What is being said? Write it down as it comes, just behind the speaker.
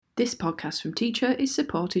This podcast from Teacher is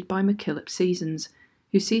supported by MacKillop Seasons,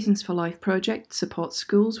 whose Seasons for Life project supports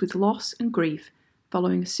schools with loss and grief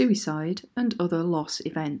following a suicide and other loss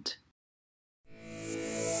event.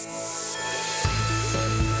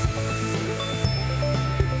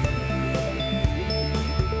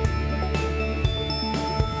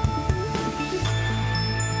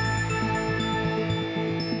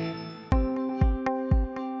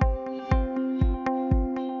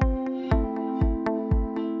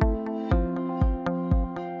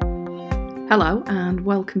 Hello and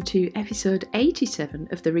welcome to episode 87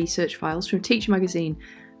 of the Research Files from Teacher Magazine.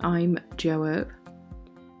 I'm Jo Earp.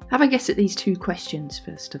 Have a guess at these two questions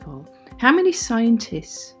first of all. How many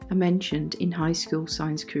scientists are mentioned in high school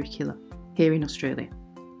science curricula here in Australia?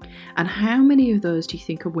 And how many of those do you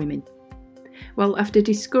think are women? Well, after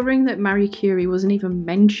discovering that Marie Curie wasn't even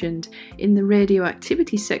mentioned in the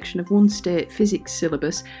radioactivity section of one state physics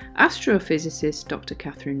syllabus, astrophysicist Dr.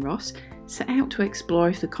 Catherine Ross set out to explore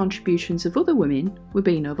if the contributions of other women were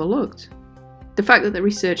being overlooked. The fact that the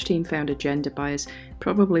research team found a gender bias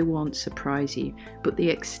probably won't surprise you, but the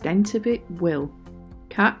extent of it will.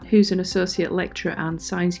 Kat, who's an associate lecturer and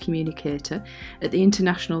science communicator at the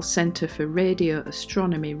International Centre for Radio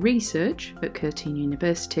Astronomy Research at Curtin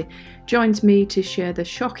University, joins me to share the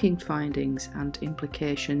shocking findings and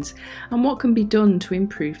implications and what can be done to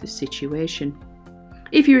improve the situation.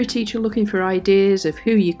 If you're a teacher looking for ideas of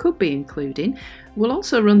who you could be including, we'll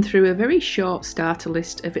also run through a very short starter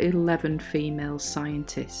list of 11 female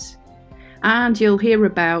scientists. And you'll hear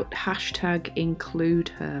about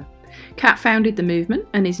 #IncludeHer. Kat founded the movement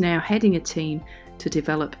and is now heading a team to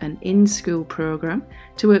develop an in-school programme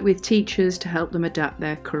to work with teachers to help them adapt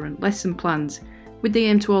their current lesson plans, with the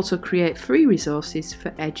aim to also create free resources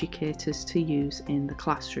for educators to use in the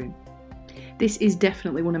classroom. This is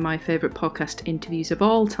definitely one of my favourite podcast interviews of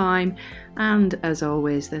all time, and as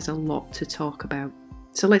always, there's a lot to talk about.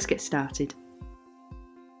 So let's get started.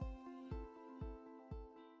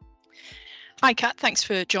 Hi Kat, thanks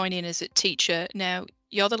for joining us at Teacher. Now,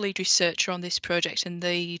 you're the lead researcher on this project and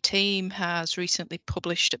the team has recently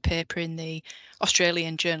published a paper in the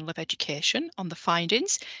Australian Journal of Education on the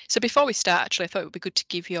findings. So before we start, actually, I thought it would be good to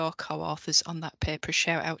give your co-authors on that paper a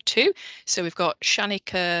shout out too. So we've got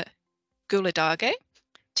Shanika Guladage,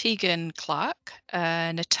 Tegan Clark,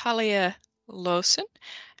 Natalia Lawson,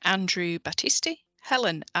 Andrew Battisti,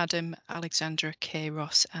 Helen Adam, Alexandra K.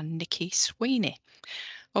 Ross and Nikki Sweeney.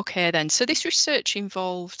 Okay then, so this research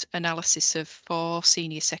involved analysis of 4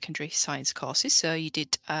 senior secondary science courses. So you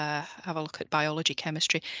did have a look at biology,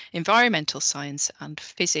 chemistry, environmental science and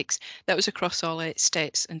physics. That was across all 8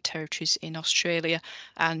 states and territories in Australia.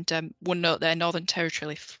 And one note there, Northern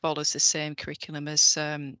Territory follows the same curriculum as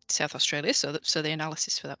South Australia, so the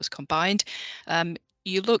analysis for that was combined.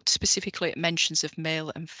 You looked specifically at mentions of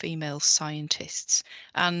male and female scientists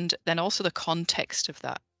and then also the context of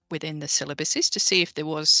that within the syllabuses to see if there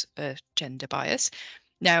was a gender bias.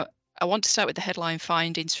 Now, I want to start with the headline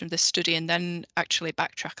findings from the study and then actually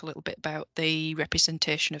backtrack a little bit about the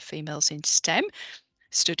representation of females in STEM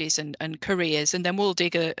studies and careers, and then we'll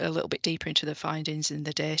dig a little bit deeper into the findings and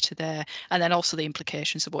the data there, and then also the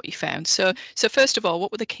implications of what you found. So first of all,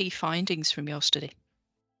 what were the key findings from your study?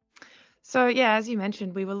 So yeah, as you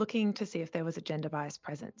mentioned, we were looking to see if there was a gender bias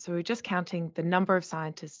present. So we were just counting the number of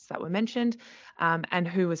scientists that were mentioned and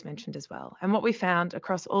who was mentioned as well. And what we found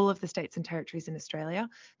across all of the states and territories in Australia,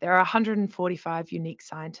 there are 145 unique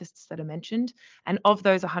scientists that are mentioned. And of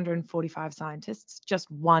those 145 scientists, just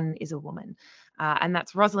one is a woman. And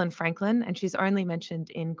that's Rosalind Franklin, and she's only mentioned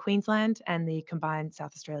in Queensland and the combined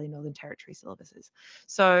South Australia Northern Territory syllabuses.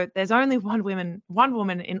 So there's only one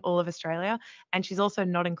woman in all of Australia, and she's also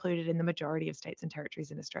not included in the majority of states and territories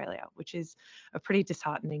in Australia, which is a pretty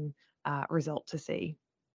disheartening result to see.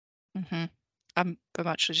 Mm-hmm. I'm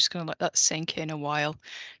actually just going to let that sink in a while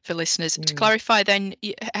for listeners. To clarify then,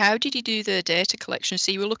 how did you do the data collection?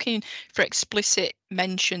 So you were looking for explicit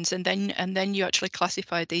mentions and then you actually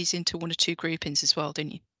classified these into 1 or 2 groupings as well,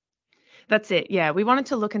 didn't you? That's it. Yeah, we wanted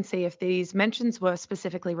to look and see if these mentions were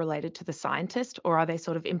specifically related to the scientist or are they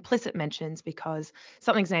sort of implicit mentions because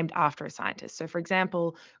something's named after a scientist. So for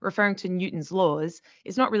example, referring to Newton's laws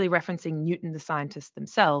is not really referencing Newton, the scientist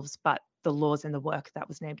themselves, but the laws and the work that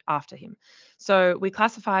was named after him. So we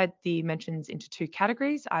classified the mentions into 2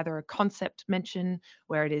 categories, either a concept mention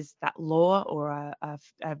where it is that law or a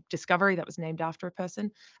discovery that was named after a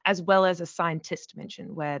person, as well as a scientist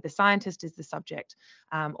mention where the scientist is the subject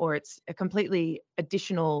or it's a completely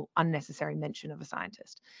additional unnecessary mention of a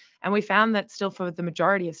scientist. And we found that still for the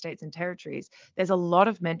majority of states and territories, there's a lot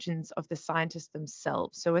of mentions of the scientists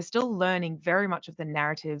themselves. So we're still learning very much of the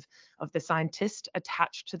narrative of the scientist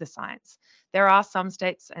attached to the science. There are some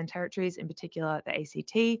states and territories, in particular the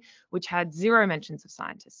ACT, which had zero mentions of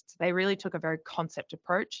scientists. They really took a very concept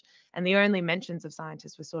approach, and the only mentions of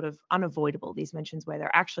scientists were sort of unavoidable, these mentions where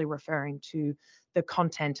they're actually referring to the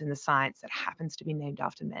content and the science that happens to be named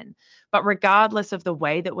after men. But regardless of the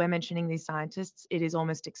way that we're mentioning these scientists, it is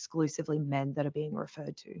almost exclusively men that are being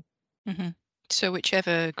referred to. Hmm. So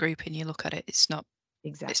whichever grouping you look at it, it's not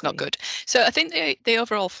Exactly. good. So I think the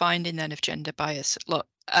overall finding then of gender bias, look,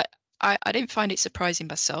 I didn't find it surprising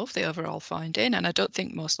myself, the overall finding, and I don't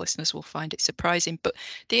think most listeners will find it surprising, but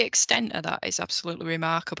the extent of that is absolutely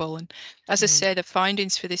remarkable. And as I say, the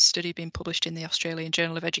findings for this study being published in the Australian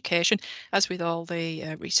Journal of Education, as with all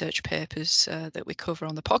the research papers that we cover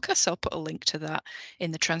on the podcast, I'll put a link to that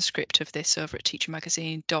in the transcript of this over at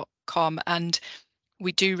teachermagazine.com. And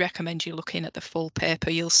we do recommend you looking at the full paper.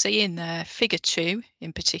 You'll see in there figure 2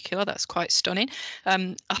 in particular. That's quite stunning.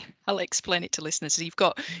 I'll explain it to listeners. You've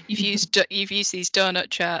used these donut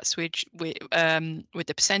charts with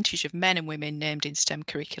the percentage of men and women named in STEM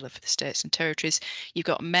curricula for the states and territories. You've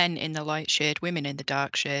got men in the light shade, women in the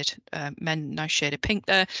dark shade. Men, nice shade of pink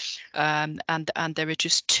there, and there are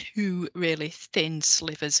just 2 really thin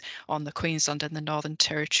slivers on the Queensland and the Northern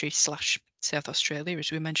Territory / South Australia,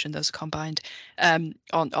 as we mentioned, those combined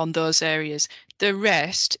on those areas. The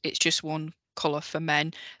rest, it's just one colour for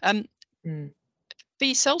men. For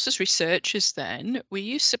yourselves as researchers then, were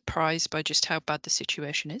you surprised by just how bad the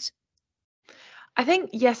situation is? I think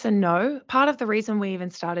yes and no. Part of the reason we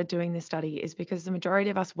even started doing this study is because the majority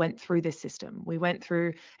of us went through this system. We went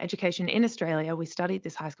through education in Australia, we studied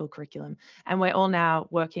this high school curriculum, and we're all now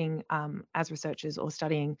working as researchers or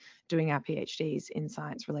studying, doing our PhDs in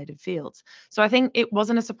science-related fields. So I think it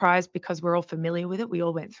wasn't a surprise because we're all familiar with it, we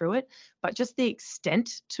all went through it, but just the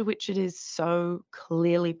extent to which it is so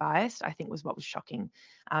clearly biased, I think was what was shocking.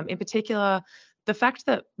 In particular, the fact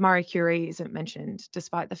that Marie Curie isn't mentioned,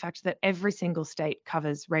 despite the fact that every single state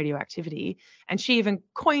covers radioactivity, and she even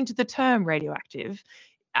coined the term radioactive,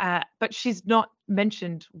 but she's not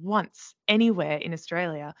mentioned once anywhere in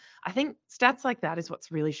Australia. I think stats like that is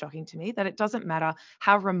what's really shocking to me, that it doesn't matter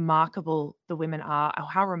how remarkable the women are or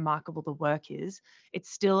how remarkable the work is, it's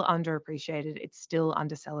still underappreciated, it's still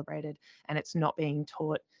under-celebrated, and it's not being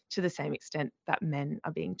taught to the same extent that men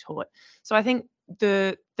are being taught. So I think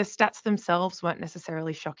the stats themselves weren't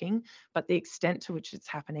necessarily shocking, but the extent to which it's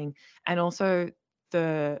happening, and also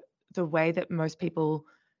the way that most people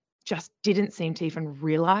just didn't seem to even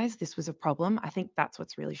realize this was a problem. I think that's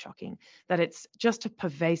what's really shocking, that it's just a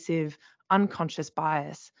pervasive, unconscious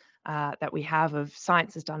bias that we have of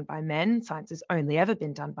science is done by men, science has only ever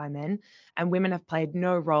been done by men, and women have played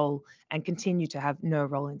no role and continue to have no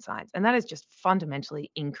role in science. And that is just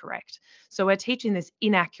fundamentally incorrect. So we're teaching this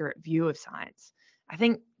inaccurate view of science. I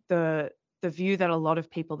think the view that a lot of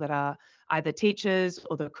people that are either teachers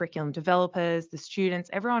or the curriculum developers, the students,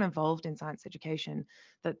 everyone involved in science education,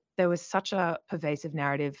 that there was such a pervasive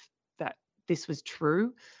narrative that this was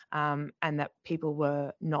true, and that people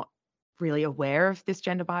were not really aware of this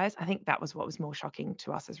gender bias. I think that was what was more shocking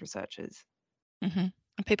to us as researchers. Mm-hmm.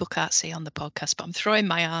 And people can't see on the podcast, but I'm throwing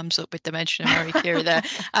my arms up with the mention of Marie Curie there.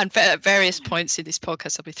 And at various points in this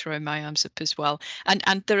podcast, I'll be throwing my arms up as well.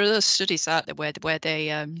 And there are those studies out there where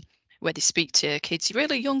they speak to kids,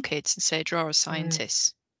 really young kids, and say, draw a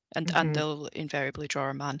scientist. And they'll invariably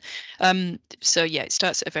draw a man. So yeah, it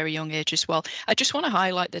starts at a very young age as well. I just want to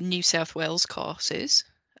highlight the New South Wales courses.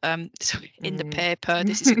 So in the paper,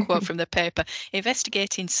 this is a quote from the paper,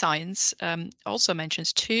 Investigating Science also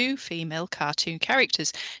mentions 2 female cartoon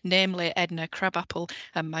characters, namely Edna Crabapple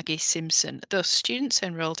and Maggie Simpson. Those students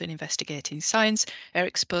enrolled in Investigating Science are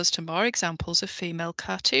exposed to more examples of female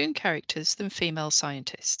cartoon characters than female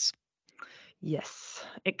scientists. Yes,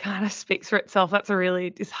 it kind of speaks for itself. That's a really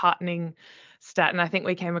disheartening stat, and I think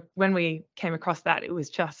when we came across that, it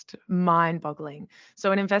was just mind-boggling.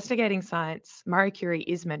 So in Investigating Science, Marie Curie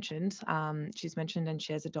is mentioned. She's mentioned and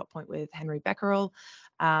shares a dot point with Henry Becquerel,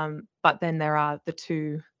 but then there are the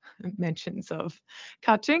 2 mentions of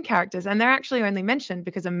cartoon characters, and they're actually only mentioned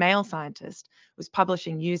because a male scientist was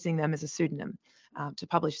publishing using them as a pseudonym. To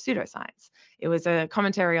publish pseudoscience. It was a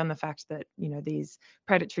commentary on the fact that, these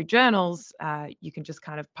predatory journals, you can just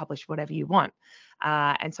kind of publish whatever you want.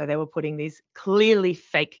 And so they were putting these clearly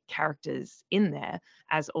fake characters in there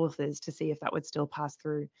as authors to see if that would still pass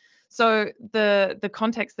through. So the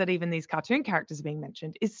context that even these cartoon characters are being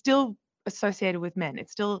mentioned is still associated with men.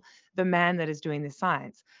 It's still the man that is doing this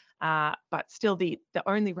science. but still the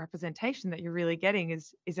only representation that you're really getting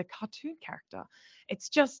is a cartoon character. It's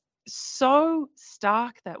just so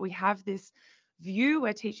stark that we have this view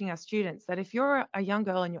we're teaching our students that if you're a young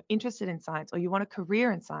girl and you're interested in science or you want a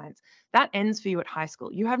career in science, that ends for you at high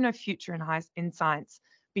school. You have no future in science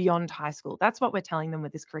beyond high school. That's what we're telling them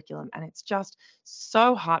with this curriculum. And it's just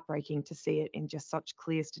so heartbreaking to see it in just such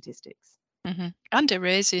clear statistics. And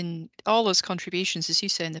erasing all those contributions, as you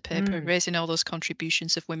say in the paper, Mm. erasing all those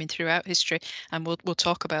contributions of women throughout history. And we'll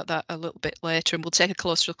talk about that a little bit later, and we'll take a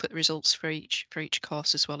closer look at the results for each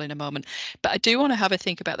course as well in a moment. But I do want to have a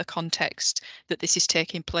think about the context that this is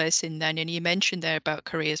taking place in then. And you mentioned there about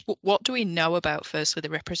careers. What do we know about, firstly, the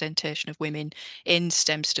representation of women in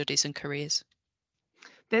STEM studies and careers?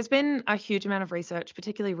 There's been a huge amount of research,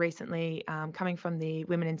 particularly recently, coming from the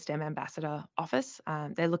Women in STEM Ambassador Office.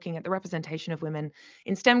 They're looking at the representation of women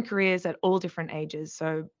in STEM careers at all different ages,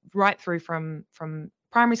 so right through from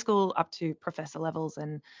primary school up to professor levels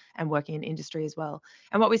and working in industry as well.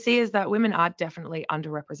 And what we see is that women are definitely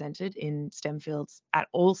underrepresented in STEM fields at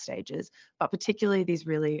all stages, but particularly these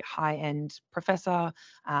really high-end professor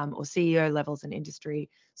or CEO levels in industry.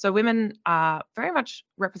 So women are very much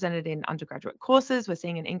represented in undergraduate courses. We're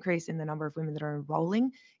seeing an increase in the number of women that are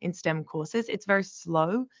enrolling in STEM courses. It's very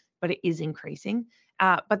slow, but it is increasing.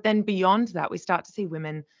 But then beyond that, we start to see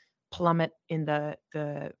women plummet in the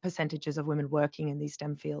percentages of women working in these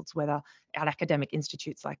STEM fields, whether at academic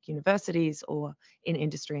institutes like universities or in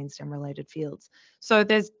industry and STEM related fields. So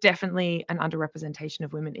there's definitely an underrepresentation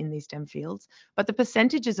of women in these STEM fields, but the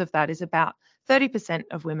percentages of that is about 30%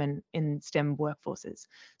 of women in STEM workforces.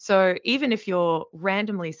 So even if you're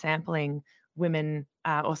randomly sampling women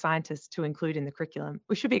or scientists to include in the curriculum,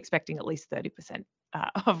 we should be expecting at least 30%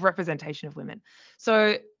 of representation of women.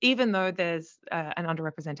 So even though there's an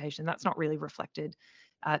underrepresentation, that's not really reflected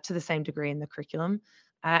to the same degree in the curriculum.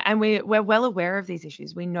 And we're well aware of these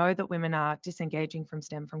issues. We know that women are disengaging from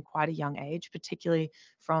STEM from quite a young age, particularly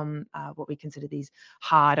from what we consider these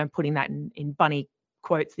hard, I'm putting that in bunny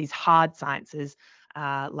quotes, these hard sciences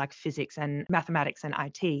like physics and mathematics and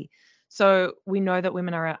IT. So we know that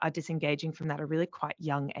women are disengaging from that at really quite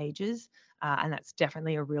young ages, and that's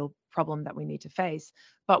definitely a real problem that we need to face.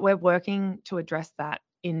 But we're working to address that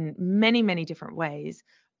in many, many different ways,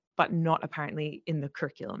 but not apparently in the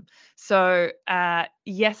curriculum. So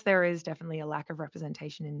yes, there is definitely a lack of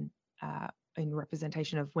representation in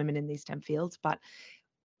representation of women in these STEM fields, but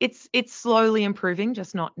it's slowly improving,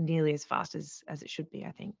 just not nearly as fast as it should be,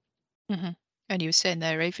 I think. hmm And you were saying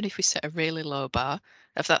there, even if we set a really low bar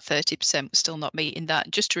of that 30%, we're still not meeting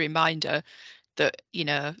that. Just a reminder that,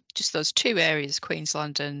 just those two areas,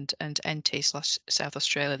 Queensland and NT/South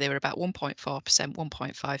Australia, they were about 1.4%,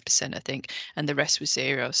 1.5%, I think, and the rest was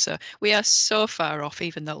zero. So we are so far off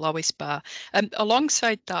even the lowest bar.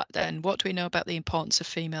 Alongside that, then, what do we know about the importance of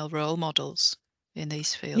female role models in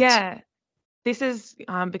these fields? Yeah, this is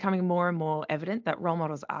becoming more and more evident that role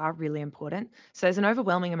models are really important. So there's an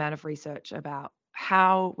overwhelming amount of research about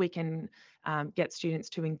how we can get students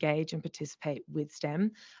to engage and participate with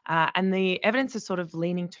STEM. And the evidence is sort of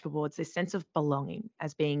leaning towards this sense of belonging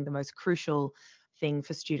as being the most crucial thing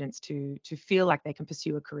for students to feel like they can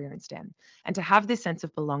pursue a career in STEM. And to have this sense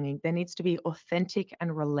of belonging, there needs to be authentic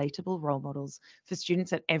and relatable role models for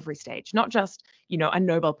students at every stage, not just, a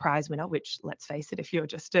Nobel Prize winner, which, let's face it, if you're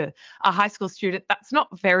just a high school student, that's not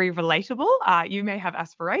very relatable. You may have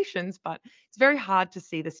aspirations, but it's very hard to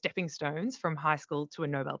see the stepping stones from high school to a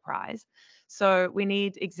Nobel Prize. So we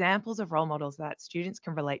need examples of role models that students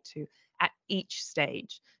can relate to at each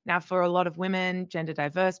stage. Now, for a lot of women, gender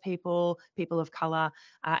diverse people, people of color,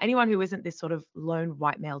 anyone who isn't this sort of lone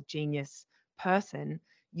white male genius person,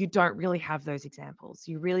 you don't really have those examples.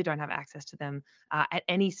 You really don't have access to them at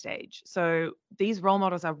any stage. So these role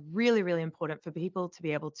models are really, really important for people to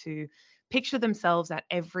be able to picture themselves at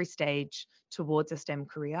every stage towards a STEM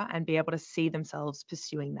career and be able to see themselves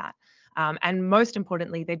pursuing that. And most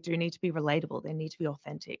importantly, they do need to be relatable. They need to be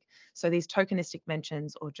authentic. So these tokenistic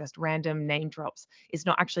mentions or just random name drops is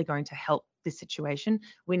not actually going to help this situation.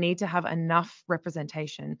 We need to have enough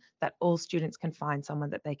representation that all students can find someone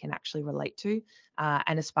that they can actually relate to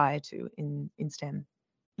and aspire to in STEM.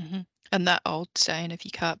 And that old saying, if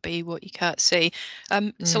you can't be what you can't see. So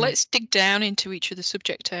Mm. let's dig down into each of the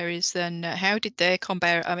subject areas then. How did they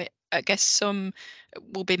compare? I mean, I guess some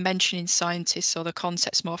will be mentioning scientists or the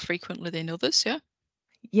concepts more frequently than others, yeah?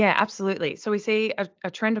 Yeah, absolutely. So we see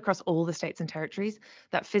a trend across all the states and territories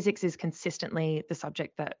that physics is consistently the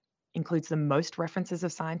subject that includes the most references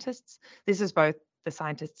of scientists. This is both the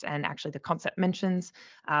scientists and actually the concept mentions,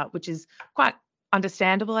 which is quite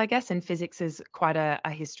understandable, I guess, and physics is quite a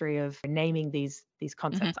history of naming these Hmm.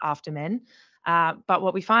 concepts after men. But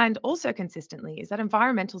what we find also consistently is that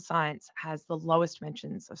environmental science has the lowest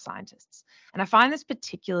mentions of scientists. And I find this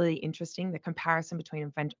particularly interesting, the comparison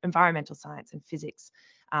between environmental science and physics,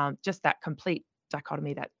 just that complete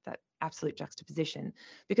dichotomy, that absolute juxtaposition,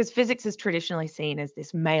 because physics is traditionally seen as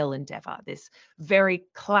this male endeavor, this very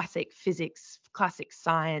classic physics, classic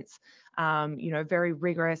science, very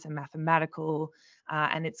rigorous and mathematical,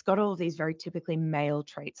 and it's got all of these very typically male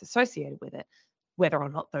traits associated with it. Whether or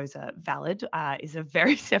not those are valid is a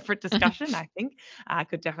very separate discussion, I think. I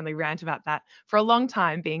could definitely rant about that for a long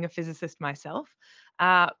time, being a physicist myself.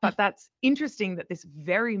 But that's interesting that this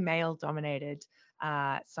very male dominated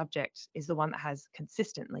subject is the one that has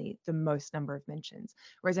consistently the most number of mentions.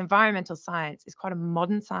 Whereas environmental science is quite a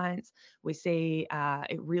modern science. We see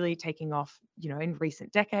it really taking off, in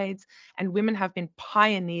recent decades, and women have been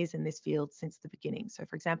pioneers in this field since the beginning. So,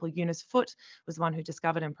 for example, Eunice Foote was one who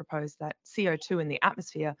discovered and proposed that CO2 in the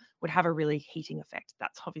atmosphere would have a really heating effect.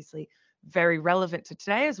 That's obviously very relevant to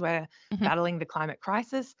today as we're Hmm. battling the climate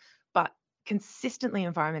crisis, but consistently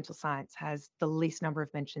environmental science has the least number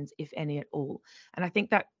of mentions, if any at all. And I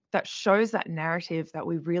think that shows that narrative that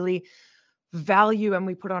we really value and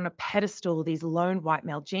we put on a pedestal these lone white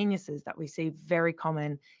male geniuses that we see very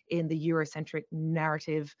common in the Eurocentric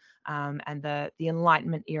narrative, and the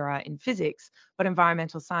Enlightenment era in physics, but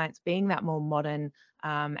environmental science being that more modern,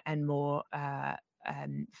 and more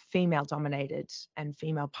female dominated, and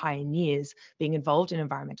female pioneers being involved in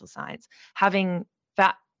environmental science, having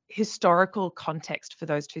that historical context for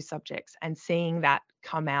those two subjects and seeing that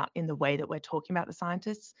come out in the way that we're talking about the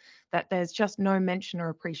scientists, that there's just no mention or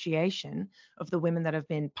appreciation of the women that have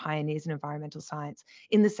been pioneers in environmental science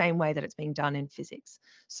in the same way that it's being done in physics.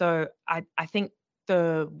 So I think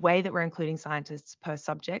the way that we're including scientists per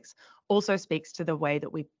subjects also speaks to the way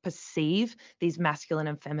that we perceive these masculine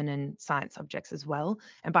and feminine science subjects as well.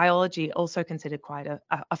 And biology also considered quite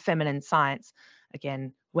a feminine science.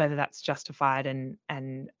 Again, whether that's justified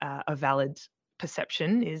and a valid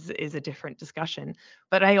perception is a different discussion.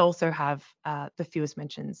 But they also have the fewest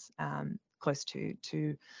mentions, close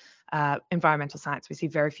to environmental science. We see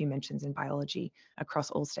very few mentions in biology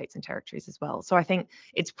across all states and territories as well. So I think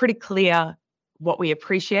it's pretty clear what we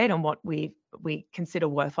appreciate and what we consider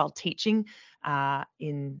worthwhile teaching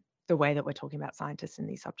in the way that we're talking about scientists in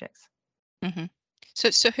these subjects. Hmm.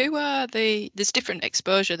 So who are there's different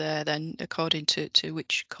exposure there then according to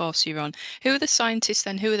which course you're on. Who are the scientists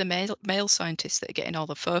then? Who are the male scientists that are getting all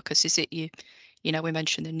the focus? Is it we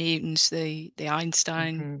mentioned the Newtons, the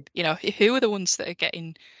Einstein, Mhm. who are the ones that are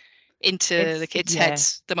getting into the It's kids' yeah.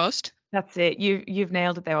 heads the most? That's it. You've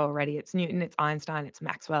nailed it there already. It's Newton, it's Einstein, it's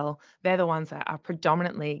Maxwell. They're the ones that are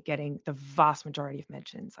predominantly getting the vast majority of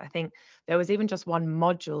mentions. I think there was even just one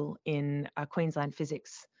module in a Queensland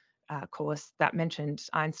physics course that mentioned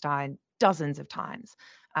Einstein dozens of times,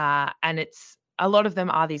 and it's a lot of them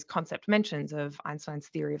are these concept mentions of Einstein's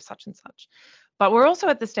theory of such and such. But we're also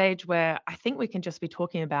at the stage where I think we can just be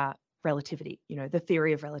talking about relativity, the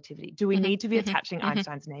theory of relativity. Do we Hmm. need to be Hmm. attaching Hmm.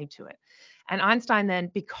 Einstein's name to it? And Einstein then,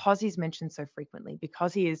 because he's mentioned so frequently,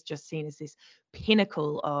 because he is just seen as this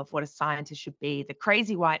pinnacle of what a scientist should be, the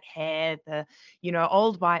crazy white hair, the,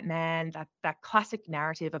 old white man, that classic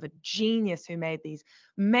narrative of a genius who made these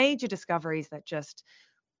major discoveries that just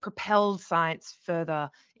propelled science further,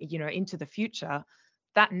 into the future.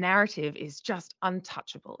 That narrative is just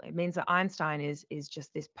untouchable. It means that Einstein is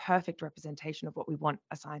just this perfect representation of what we want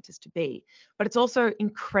a scientist to be. But it's also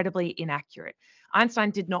incredibly inaccurate.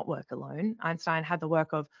 Einstein did not work alone. Einstein had the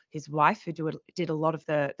work of his wife, who did a lot of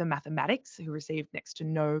the mathematics, who received next to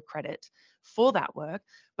no credit for that work,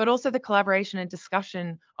 but also the collaboration and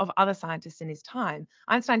discussion of other scientists in his time.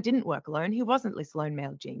 Einstein didn't work alone. He wasn't this lone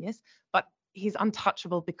male genius, but he's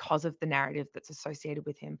untouchable because of the narrative that's associated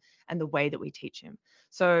with him and the way that we teach him.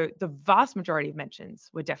 So the vast majority of mentions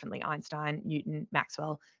were definitely Einstein, Newton,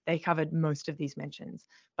 Maxwell. They covered most of these mentions.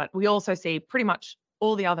 But we also see pretty much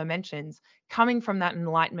all the other mentions coming from that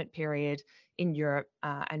Enlightenment period in Europe,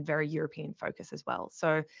 and very European focus as well.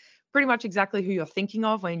 So pretty much exactly who you're thinking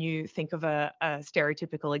of when you think of a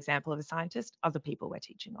stereotypical example of a scientist, other people we're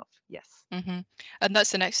teaching of. Yes. Hmm. And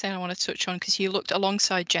that's the next thing I want to touch on, because you looked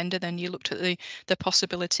alongside gender, then you looked at the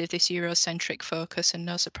possibility of this Eurocentric focus, and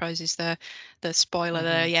no surprises there. The spoiler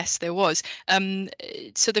there, Hmm. yes, there was.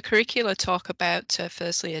 So the curricula talk about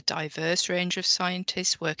firstly a diverse range of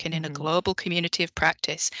scientists working in a Hmm. global community of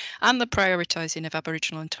practice, and the prioritising of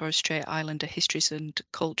Aboriginal and Torres Strait Islander histories and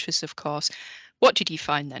cultures, of course. What did you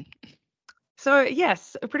find then? So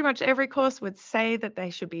yes, pretty much every course would say that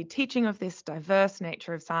they should be teaching of this diverse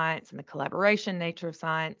nature of science and the collaboration nature of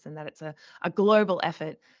science, and that it's a global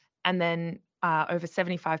effort. And then over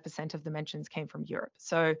 75% of the mentions came from Europe.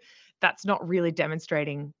 So that's not really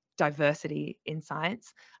demonstrating diversity in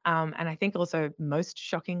science. And I think also most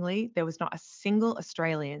shockingly, there was not a single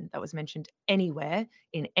Australian that was mentioned anywhere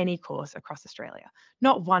in any course across Australia.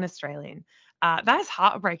 Not one Australian. That is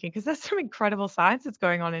heartbreaking because there's some incredible science that's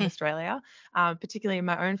going on in Australia, particularly in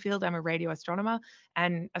my own field. I'm a radio astronomer,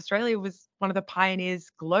 and Australia was one of the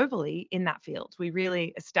pioneers globally in that field. We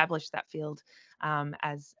really established that field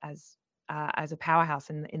as a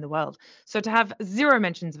powerhouse in the world. So to have zero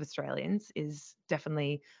mentions of Australians is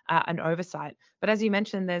definitely an oversight. But as you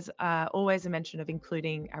mentioned, there's always a mention of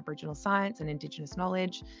including Aboriginal science and Indigenous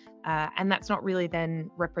knowledge, and that's not really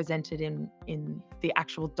then represented in the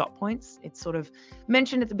actual dot points. It's sort of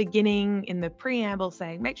mentioned at the beginning in the preamble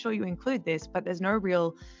saying, make sure you include this, but there's no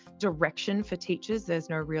real direction for teachers. There's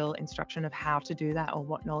no real instruction of how to do that or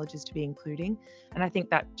what knowledge is to be including. And I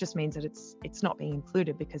think that just means that it's not being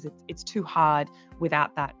included because it's too hard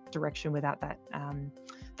without that direction, without that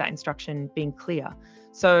that instruction being clear.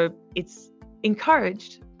 So it's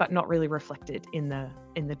encouraged, but not really reflected in the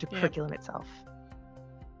curriculum itself.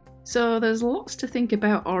 So there's lots to think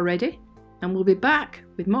about already, and we'll be back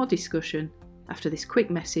with more discussion after this quick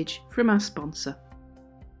message from our sponsor.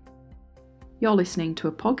 You're listening to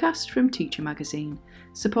a podcast from Teacher Magazine,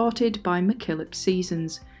 supported by MacKillop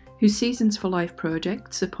Seasons, whose Seasons for Life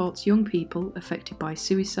project supports young people affected by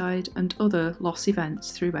suicide and other loss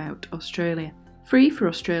events throughout Australia. Free for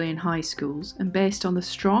Australian high schools and based on the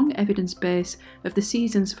strong evidence base of the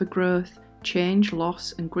Seasons for Growth, Change,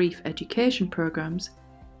 Loss and Grief education programs,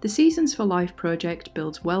 the Seasons for Life project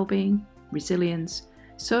builds wellbeing, resilience,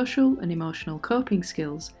 social and emotional coping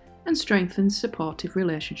skills, and strengthens supportive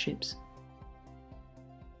relationships.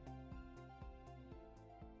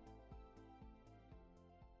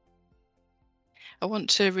 I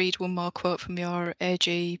want to read one more quote from your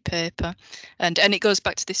AG paper, and it goes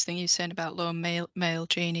back to this thing you were saying about low male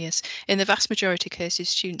genius. In the vast majority of cases,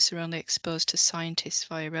 students are only exposed to scientists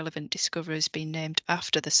via relevant discoveries being named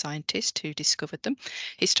after the scientist who discovered them.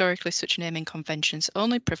 Historically, such naming conventions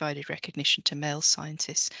only provided recognition to male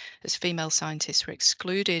scientists, as female scientists were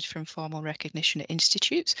excluded from formal recognition at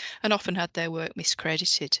institutes and often had their work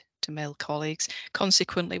miscredited to male colleagues.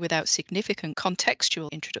 Consequently, without significant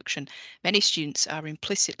contextual introduction, many students are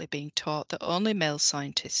implicitly being taught that only male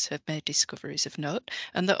scientists have made discoveries of note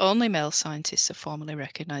and that only male scientists are formally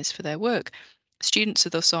recognised for their work. Students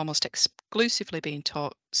are thus almost exclusively being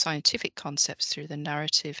taught scientific concepts through the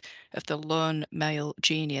narrative of the lone male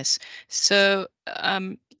genius. So,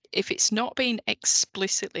 if it's not been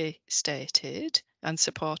explicitly stated and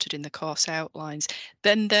supported in the course outlines,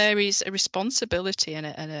 then there is a responsibility and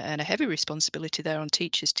a heavy responsibility there on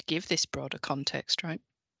teachers to give this broader context, right?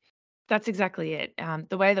 That's exactly it.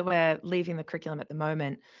 The way that we're leaving the curriculum at the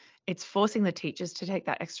moment, it's forcing the teachers to take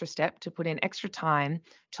that extra step, to put in extra time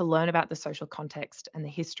to learn about the social context and the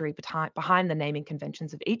history behind the naming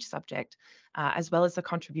conventions of each subject, as well as the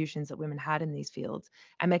contributions that women had in these fields,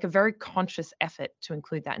 and make a very conscious effort to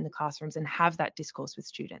include that in the classrooms and have that discourse with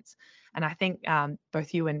students. And I think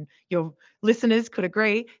both you and your listeners could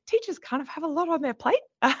agree, teachers kind of have a lot on their plate.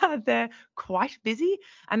 They're quite busy,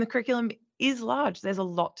 and the curriculum is large. There's a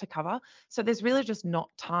lot to cover. So there's really just not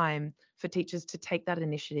time for teachers to take that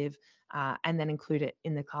initiative and then include it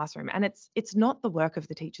in the classroom. And it's not the work of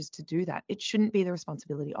the teachers to do that. It shouldn't be the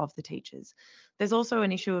responsibility of the teachers. There's also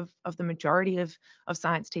an issue of the majority of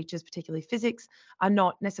science teachers, particularly physics, are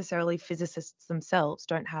not necessarily physicists themselves,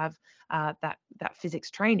 don't have that physics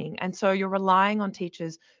training. And so you're relying on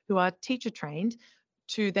teachers who are teacher trained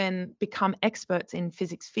to then become experts in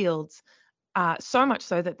physics fields, so much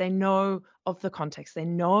so that they know of the context, they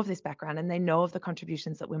know of this background, and they know of the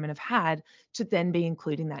contributions that women have had to then be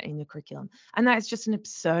including that in the curriculum. And that is just an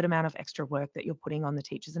absurd amount of extra work that you're putting on the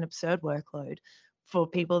teachers, an absurd workload for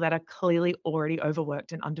people that are clearly already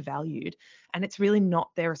overworked and undervalued. And it's really not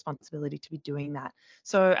their responsibility to be doing that.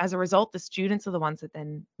 So as a result, the students are the ones that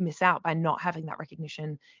then miss out by not having that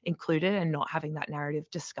recognition included and not having that narrative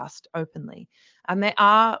discussed openly. And there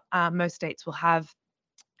are, most states will have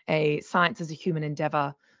a science as a human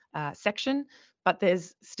endeavor section, but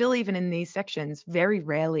there's still, even in these sections, very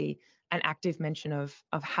rarely an active mention of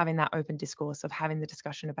having that open discourse, of having the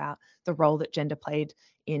discussion about the role that gender played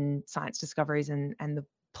in science discoveries and the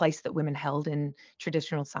place that women held in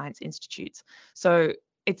traditional science institutes. So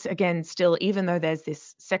it's, again, still, even though there's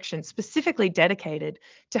this section specifically dedicated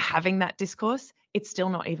to having that discourse, it's still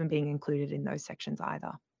not even being included in those sections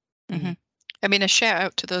either. Mm-hmm. I mean, a shout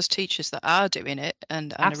out to those teachers that are doing it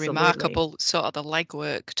and a Absolutely. remarkable sort of the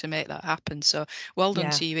legwork to make that happen. So well done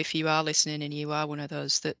Yeah. to you if you are listening and you are one of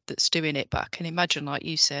those that's doing it. But I can imagine, like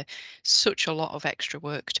you say, such a lot of extra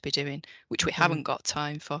work to be doing, which we Mhm. haven't got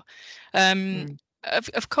time for. Um, Mm.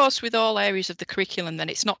 of course, with all areas of the curriculum, then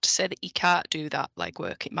it's not to say that you can't do that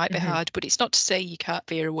legwork. It might be Mhm. hard, but it's not to say you can't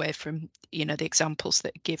veer away from, the examples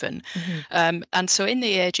that are given. Mhm. And so in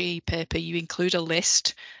the AGE paper, you include a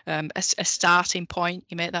list, a starting point.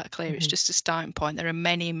 You make that clear. It's Mhm. just a starting point. There are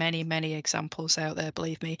many, many, many examples out there,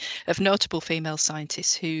 believe me, of notable female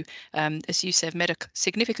scientists who, as you said, made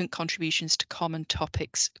significant contributions to common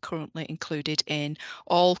topics currently included in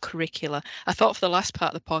all curricula. I thought for the last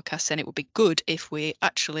part of the podcast, then it would be good if we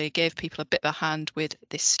actually gave people a bit of a hand with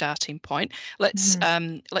this starting point.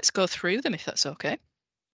 Mhm. Let's go through them if that's okay.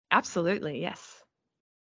 Absolutely. Yes.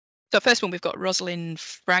 So first one we've got Rosalind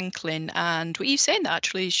Franklin, and were you saying that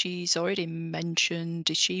actually she's already mentioned?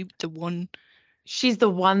 Is she the one? She's the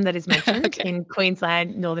one that is mentioned Okay. in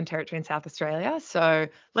Queensland, Northern Territory, and South Australia. So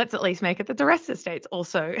let's at least make it that the rest of the states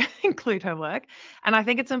also include her work. And I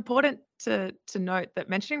think it's important to note that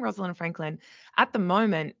mentioning Rosalind Franklin at the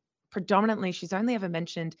moment, predominantly, she's only ever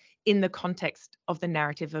mentioned in the context of the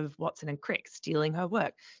narrative of Watson and Crick stealing her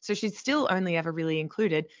work. So she's still only ever really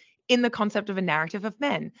included in the concept of a narrative of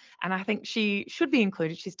men. And I think she should be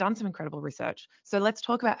included. She's done some incredible research. So let's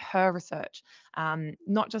talk about her research.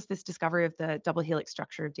 Not just this discovery of the double helix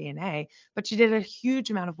structure of DNA, but she did a huge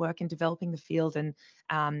amount of work in developing the field and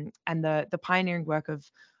the pioneering work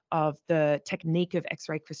of the technique of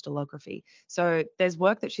X-ray crystallography. So there's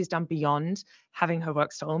work that she's done beyond having her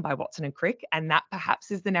work stolen by Watson and Crick, and that perhaps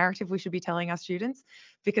is the narrative we should be telling our students,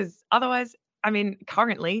 because otherwise, I mean,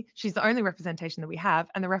 currently she's the only representation that we have,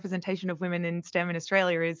 and the representation of women in STEM in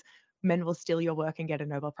Australia is men will steal your work and get a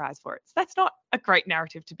Nobel Prize for it. So that's not a great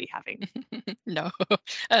narrative to be having. No.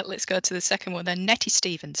 Let's go to the second one then. Nettie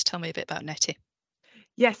Stevens. Tell me a bit about Nettie.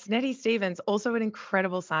 Yes, Nettie Stevens, also an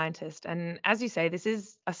incredible scientist. And as you say, this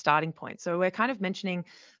is a starting point. So we're kind of mentioning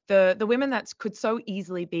the women that could so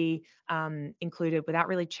easily be included without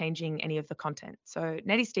really changing any of the content. So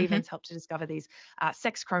Nettie Hmm. Stevens helped to discover these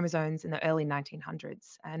sex chromosomes in the early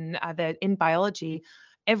 1900s. And in biology,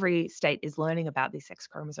 every state is learning about these sex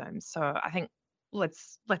chromosomes. So I think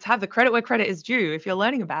let's have the credit where credit is due. If you're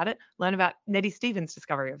learning about it, learn about Nettie Stevens'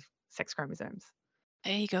 discovery of sex chromosomes.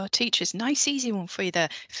 There you go, teachers. Nice, easy one for you there.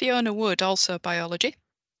 Fiona Wood, also biology.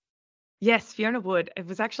 Yes, Fiona Wood. It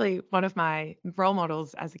was actually one of my role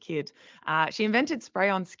models as a kid. She invented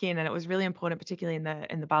spray-on skin, and it was really important, particularly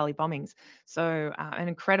in the Bali bombings. So, an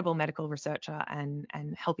incredible medical researcher and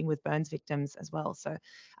helping with burns victims as well. So,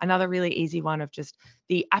 another really easy one of just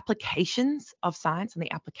the applications of science and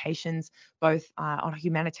the applications both on a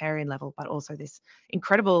humanitarian level, but also this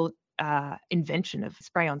incredible invention of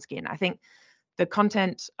spray-on skin. I think the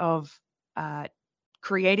content of uh,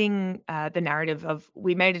 creating the narrative of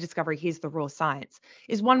we made a discovery, here's the raw science,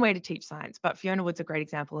 is one way to teach science. But Fiona Wood's a great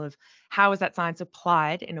example of how is that science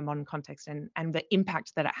applied in a modern context, and the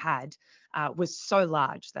impact that it had was so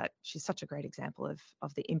large that she's such a great example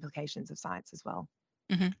of the implications of science as well.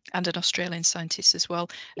 And an Australian scientist as well.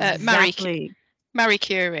 Exactly. Marie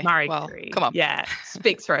Curie. Marie Well, come Curie, on. yeah,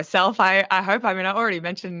 speaks for herself. I hope. I mean, I already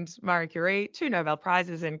mentioned Marie Curie, 2 Nobel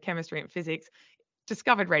Prizes in chemistry and physics,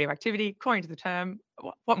 discovered radioactivity, coined the term.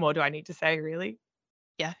 What more do I need to say, really?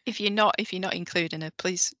 Yeah, if you're not including her,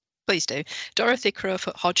 please do. Dorothy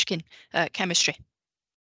Crowfoot Hodgkin, chemistry.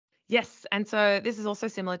 Yes, and so this is also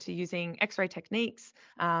similar to using X-ray techniques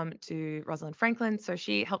to Rosalind Franklin. So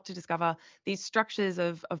she helped to discover these structures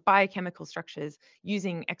of biochemical structures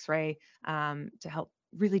using X-ray to help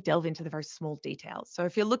really delve into the very small details. So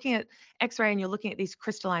if you're looking at X-ray and you're looking at these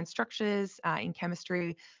crystalline structures in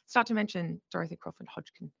chemistry, start to mention Dorothy Crawford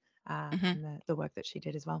Hodgkin Hmm. and the work that she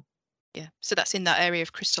did as well. Yeah, so that's in that area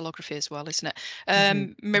of crystallography as well, isn't it? Hmm.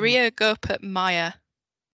 Hmm. Maria Gopert Meyer,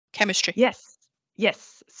 chemistry. Yes.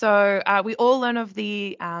 Yes. So we all learn of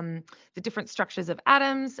the different structures of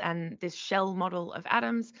atoms and this shell model of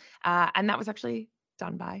atoms, and that was actually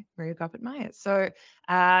done by Maria Goppert Myers. So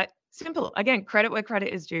simple. Again, credit where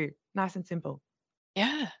credit is due. Nice and simple.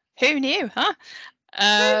 Yeah, who knew, huh? Who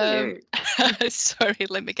Um, knew? sorry,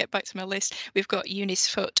 let me get back to my list. We've got Eunice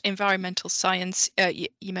Foote, environmental science.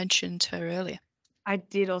 You mentioned her earlier. I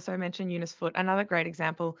did also mention Eunice Foote, another great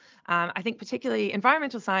example. I think particularly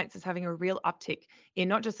environmental science is having a real uptick in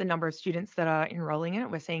not just the number of students that are enrolling in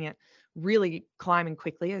it. We're seeing it really climbing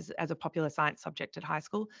quickly as a popular science subject at high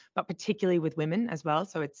school, but particularly with women as well.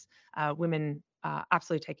 So it's women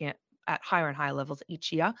absolutely taking it at higher and higher levels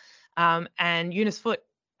each year. And Eunice Foote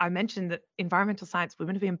I mentioned that environmental science,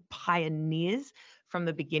 women have been pioneers from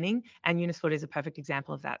the beginning, and Eunice Wood is a perfect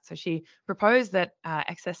example of that. So she proposed that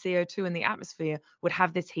excess CO2 in the atmosphere would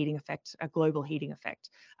have this heating effect, a global heating effect,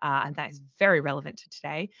 and that is very relevant to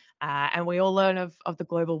today. And we all learn of the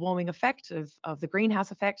global warming effect, of the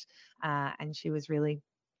greenhouse effect, and she was really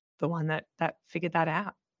the one that figured that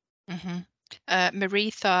out. Hmm.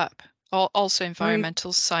 Marie Tharp, also Marie,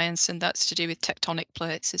 environmental science, and that's to do with tectonic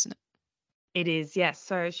plates, isn't it? it is, yes.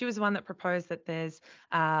 So she was the one that proposed that there's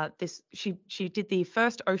this. She did the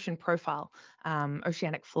first ocean profile,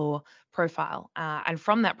 oceanic floor profile, and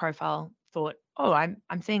from that profile thought, oh,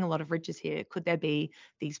 I'm seeing a lot of ridges here. Could there be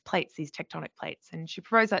these plates, these tectonic plates? And she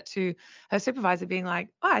proposed that to her supervisor, being like,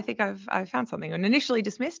 oh, I think I've found something. And initially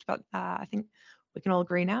dismissed, but I think we can all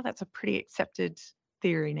agree now that's a pretty accepted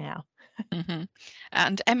theory now. Hmm.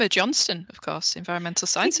 And Emma Johnston, of course, environmental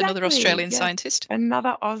science, another Exactly. Australian Yes. scientist.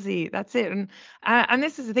 Another Aussie. That's it. And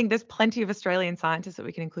this is the thing. There's plenty of Australian scientists that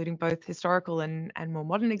we can include in both historical and more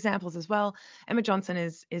modern examples as well. Emma Johnson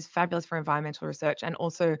is fabulous for environmental research and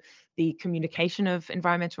also the communication of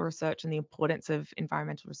environmental research and the importance of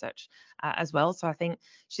environmental research as well. So I think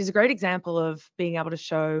she's a great example of being able to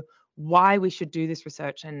show why we should do this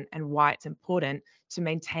research and why it's important to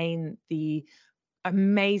maintain the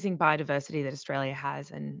amazing biodiversity that Australia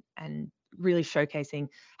has and really showcasing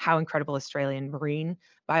how incredible Australian marine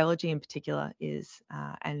biology in particular is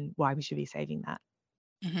and why we should be saving that.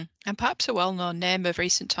 Hmm. And perhaps a well-known name of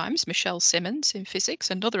recent times, Michelle Simmons in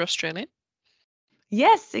physics, another Australian.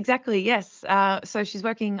 Yes, exactly. Yes. So she's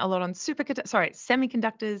working a lot on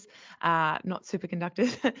semiconductors, not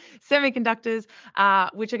superconductors, semiconductors,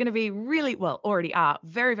 which are going to be really, well, already are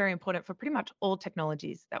very, very important for pretty much all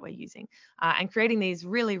technologies that we're using. And creating these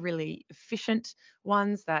really, really efficient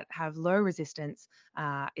ones that have low resistance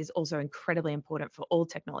is also incredibly important for all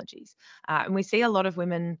technologies. And we see a lot of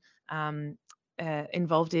women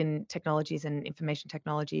involved in technologies and information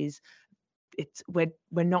technologies. We're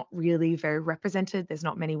not really very represented. There's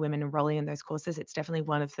not many women enrolling in those courses. It's definitely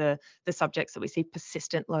one of the subjects that we see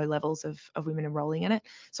persistent low levels of women enrolling in it.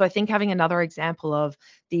 So I think having another example of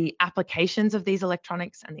the applications of these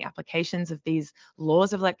electronics and the applications of these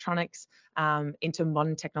laws of electronics into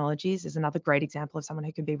modern technologies is another great example of someone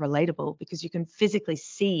who can be relatable because you can physically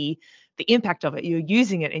see the impact of it. You're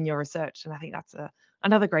using it in your research, and I think that's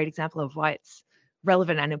another great example of why it's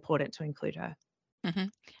relevant and important to include her. Hmm.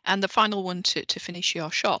 And the final one to finish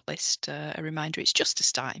your shortlist, a reminder, it's just a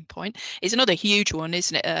starting point, is another huge one,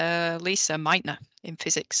 isn't it? Lisa Meitner in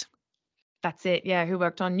physics. That's it, yeah, who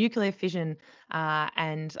worked on nuclear fission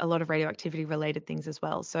and a lot of radioactivity related things as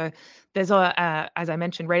well. So there's, as I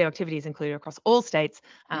mentioned, radioactivity is included across all states,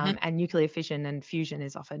 Hmm. and nuclear fission and fusion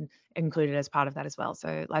is often included as part of that as well.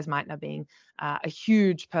 So Liz Meitner being a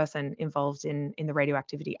huge person involved in the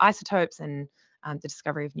radioactivity isotopes and the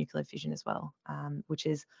discovery of nuclear fission as well, which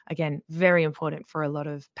is, again, very important for a lot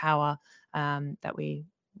of power that we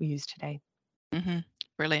use today. Hmm.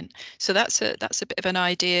 Brilliant. So that's a bit of an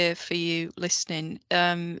idea for you listening.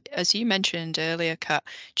 As you mentioned earlier, Kat,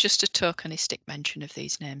 just a tokenistic mention of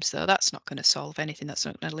these names, though, that's not going to solve anything. That's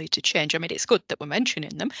not going to lead to change. I mean, it's good that we're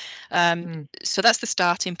mentioning them. Mm. So that's the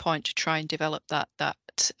starting point to try and develop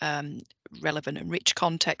that relevant and rich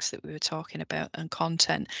context that we were talking about and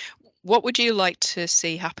content. What would you like to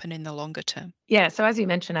see happen in the longer term? Yeah, so as you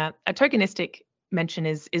mentioned, a tokenistic mention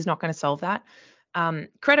is not going to solve that.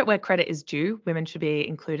 Credit where credit is due. Women should be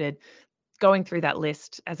included. Going through that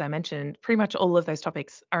list, as I mentioned, pretty much all of those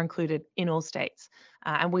topics are included in all states,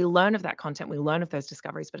 and we learn of that content. We learn of those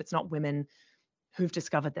discoveries, but it's not women who've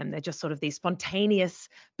discovered them. They're just sort of these spontaneous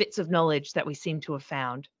bits of knowledge that we seem to have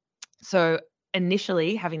found. So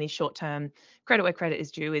initially, having these short-term credit where credit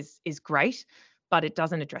is due is great, but it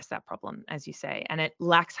doesn't address that problem, as you say, and it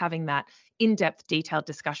lacks having that in-depth, detailed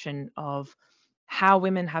discussion of how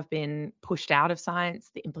women have been pushed out of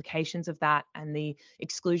science, the implications of that, and the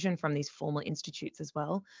exclusion from these formal institutes as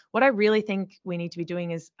well. What I really think we need to be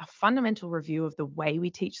doing is a fundamental review of the way we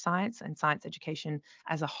teach science and science education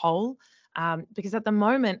as a whole. Because at the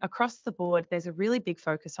moment, across the board, there's a really big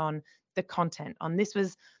focus on the content. On this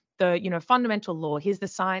was the fundamental law. Here's the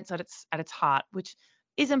science at its heart, which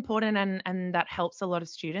is important and that helps a lot of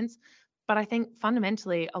students. But I think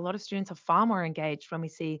fundamentally, a lot of students are far more engaged when we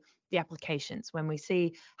see the applications, when we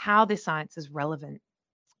see how this science is relevant.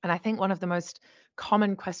 And I think one of the most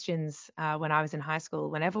common questions when I was in high school,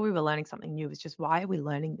 whenever we were learning something new, was just, why are we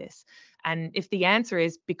learning this? And if the answer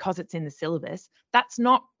is because it's in the syllabus, that's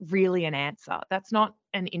not really an answer. That's not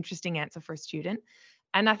an interesting answer for a student.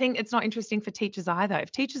 And I think it's not interesting for teachers either.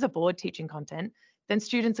 If teachers are bored teaching content, then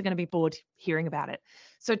students are going to be bored hearing about it.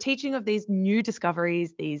 So teaching of these new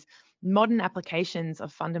discoveries, these modern applications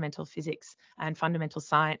of fundamental physics and fundamental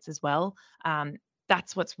science as well,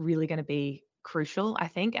 that's what's really going to be crucial, I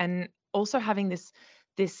think. And also having this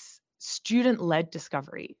student-led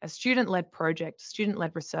discovery, a student-led project,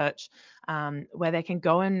 student-led research, where they can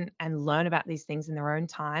go and learn about these things in their own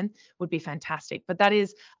time would be fantastic. But that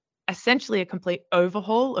is essentially a complete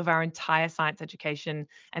overhaul of our entire science education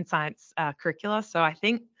and science curricula. So I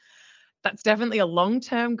think that's definitely a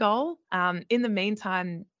long-term goal. In the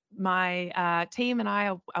meantime, my team and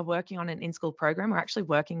I are working on an in-school program. We're actually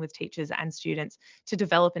working with teachers and students to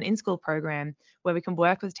develop an in-school program where we can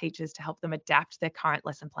work with teachers to help them adapt their current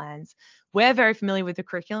lesson plans. We're very familiar with the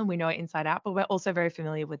curriculum. We know it inside out, but we're also very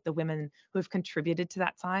familiar with the women who have contributed to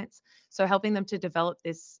that science. So helping them to develop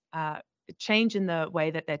this change in the way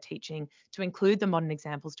that they're teaching to include the modern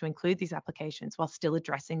examples, to include these applications while still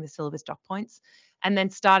addressing the syllabus dot points, and then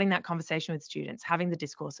starting that conversation with students, having the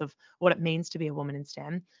discourse of what it means to be a woman in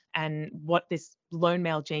STEM and what this lone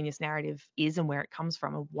male genius narrative is and where it comes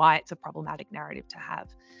from and why it's a problematic narrative to have.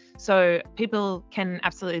 So people can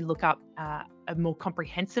absolutely look up a more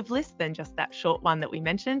comprehensive list than just that short one that we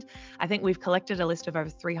mentioned. I think we've collected a list of over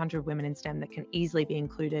 300 women in STEM that can easily be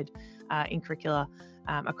included in curricula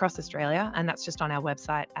across Australia, and that's just on our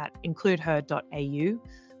website at includeher.au.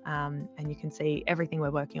 And you can see everything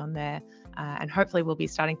we're working on there. And hopefully we'll be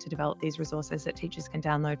starting to develop these resources that teachers can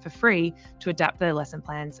download for free to adapt their lesson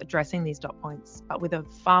plans, addressing these dot points, but with a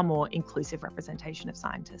far more inclusive representation of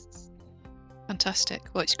scientists. Fantastic.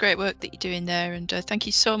 Well, it's great work that you're doing there, and thank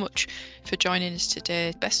you so much for joining us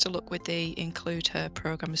today. Best of luck with the Include Her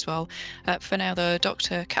programme as well. For now though,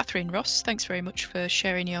 Dr. Catherine Ross, thanks very much for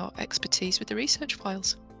sharing your expertise with the research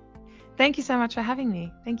files. Thank you so much for having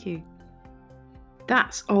me. Thank you.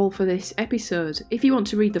 That's all for this episode. If you want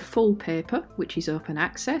to read the full paper, which is open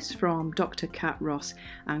access from Dr. Cat Ross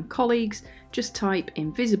and colleagues, just type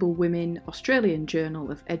Invisible Women, Australian Journal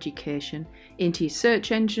of Education into your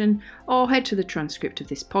search engine, or head to the transcript of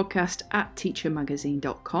this podcast at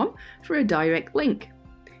teachermagazine.com for a direct link.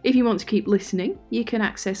 If you want to keep listening, you can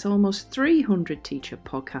access almost 300 teacher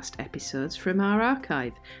podcast episodes from our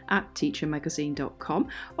archive at teachermagazine.com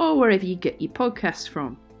or wherever you get your podcasts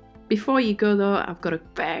from. Before you go though, I've got a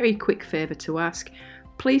very quick favour to ask.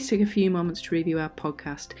 Please take a few moments to review our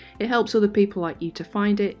podcast. It helps other people like you to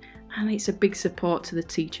find it, and it's a big support to the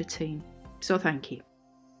teacher team. So thank you.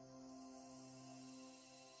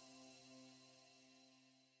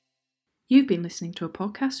 You've been listening to a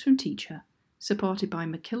podcast from Teacher, supported by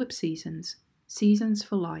MacKillop Seasons, Seasons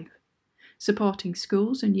for Life, supporting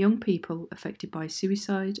schools and young people affected by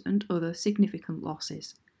suicide and other significant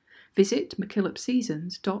losses. Visit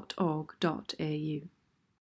mckillopseasons.org.au.